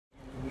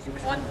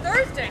On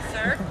Thursday,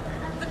 sir.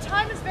 The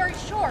time is very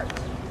short.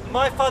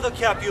 My father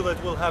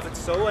Capulet will have it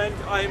so, and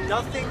I am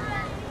nothing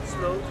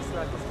slow to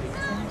slack his pace.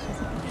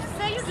 You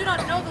say you do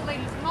not know the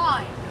lady's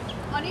mind.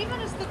 Uneven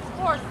is the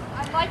course,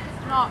 I like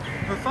it not.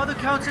 Her father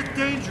counts it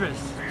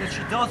dangerous that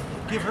she doth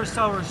give her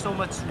sorrow so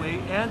much sway,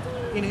 and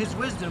in his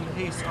wisdom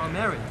haste our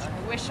marriage.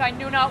 I wish I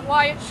knew not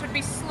why it should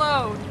be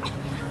slowed.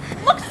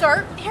 Look,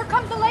 sir, here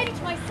comes the lady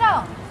to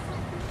myself.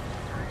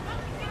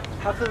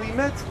 Happily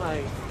met,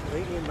 my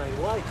lady and my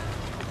wife.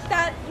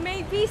 That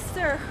may be,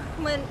 sir,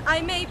 when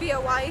I may be a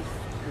wife.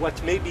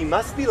 What may be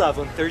must be, love,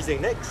 on Thursday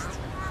next.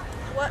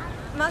 What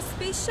must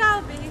be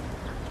shall be.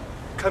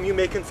 Come you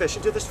make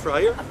confession to this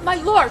friar? My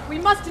lord, we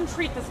must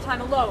entreat this time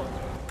alone.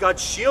 God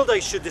shield I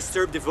should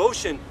disturb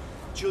devotion.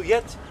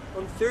 Juliet,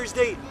 on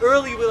Thursday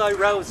early will I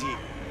rouse ye.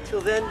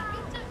 Till then,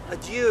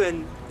 adieu,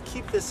 and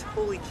keep this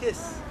holy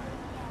kiss.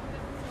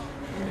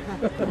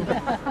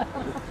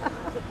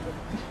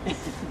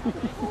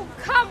 Oh,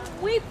 come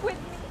weep with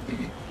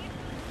me.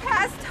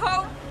 Past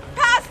hope,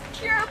 past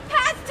cure,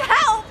 past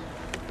help.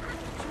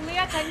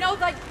 Juliet, I know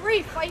thy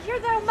grief. I hear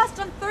thou must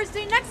on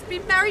Thursday next be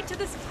married to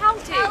this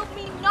county. Tell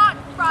me not,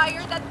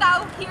 friar, that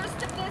thou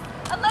hearest of this,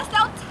 unless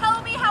thou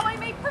tell me how I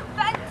may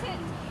prevent it.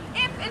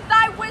 If in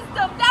thy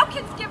wisdom thou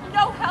canst give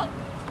no help,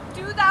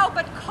 do thou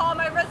but call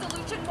my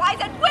resolution wise,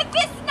 and with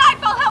this knife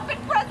I'll help it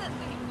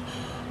presently.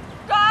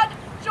 God,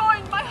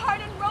 join my heart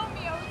in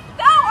Romeo's,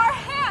 thou our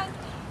hand.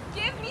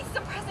 Give me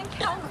some present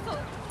counsel,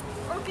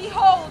 or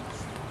behold,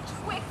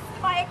 twixt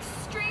my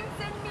extremes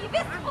in me,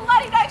 this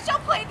bloody knife shall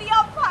play the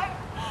umpire.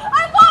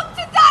 I long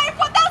to die if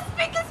what thou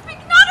speakest speak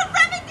not a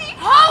remedy.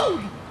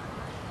 Hold!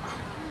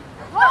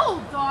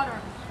 Hold, daughter.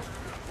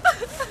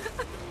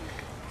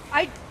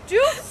 I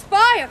do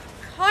spy a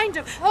kind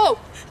of hope,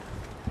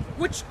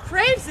 which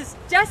craves as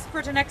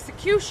desperate an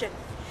execution.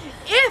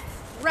 If,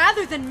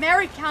 rather than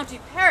marry County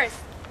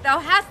Paris, thou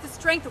hast the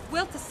strength of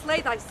will to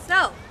slay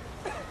thyself,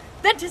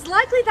 then 'tis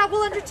likely thou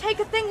will undertake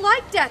a thing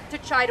like death to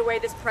chide away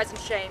this present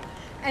shame.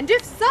 And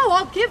if so,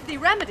 I'll give thee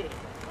remedy.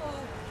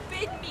 Oh,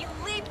 bid me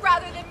leap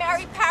rather than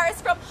marry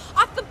Paris from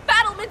off the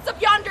battlements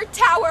of yonder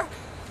tower,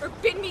 or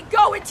bid me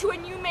go into a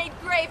new-made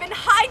grave and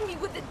hide me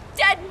with a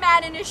dead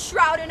man in his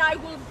shroud, and I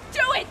will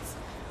do it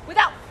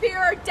without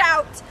fear or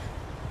doubt,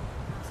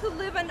 to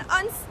live an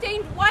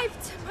unstained wife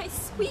to my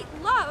sweet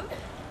love.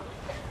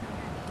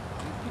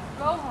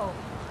 Go home.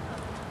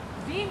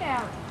 Be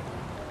married.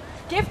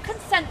 Give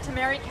consent to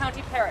marry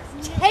County Paris.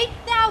 Take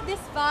thou this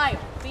vial,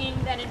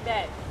 being then in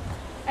bed,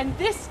 and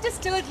this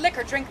distilled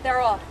liquor drink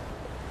thereof.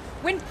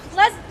 When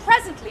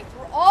presently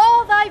through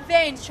all thy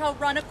veins shall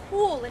run a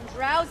cool and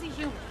drowsy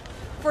humor,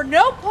 for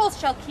no pulse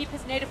shall keep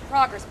his native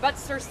progress but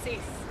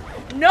surcease.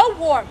 No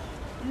warmth,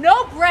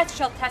 no breath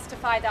shall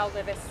testify thou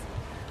livest.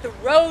 The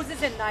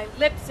roses in thy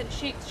lips and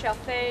cheeks shall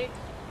fade,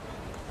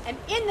 and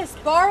in this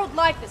borrowed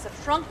likeness of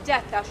shrunk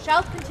death thou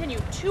shalt continue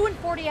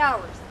 42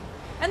 hours,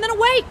 and then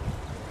awake,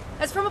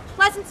 as from a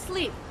pleasant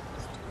sleep.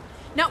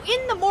 Now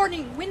in the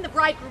morning when the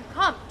bridegroom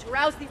come to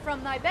rouse thee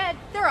from thy bed,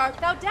 there art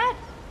thou dead.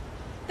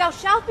 Thou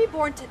shalt be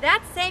born to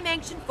that same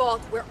ancient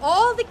vault where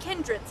all the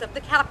kindreds of the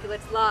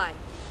Capulets lie.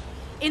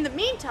 In the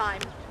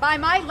meantime, by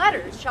my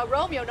letters shall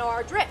Romeo know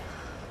our drift,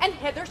 and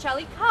hither shall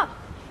he come,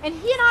 and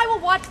he and I will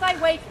watch thy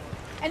waking,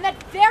 and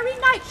that very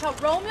night shall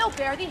Romeo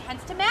bear thee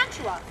hence to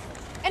Mantua,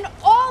 and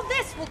all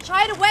this will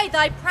chide away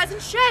thy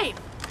present shame,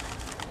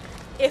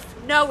 if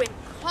no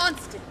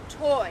inconstant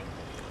toy,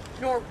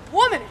 nor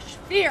womanish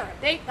fear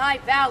abate thy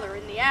valor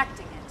in the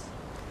acting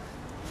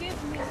it.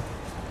 Give me,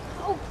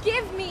 oh,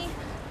 give me.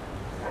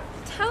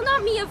 Tell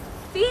not me of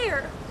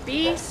fear.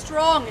 Be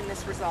strong in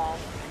this resolve.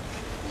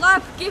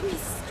 Love, give me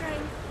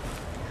strength.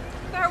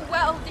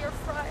 Farewell, dear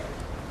friar.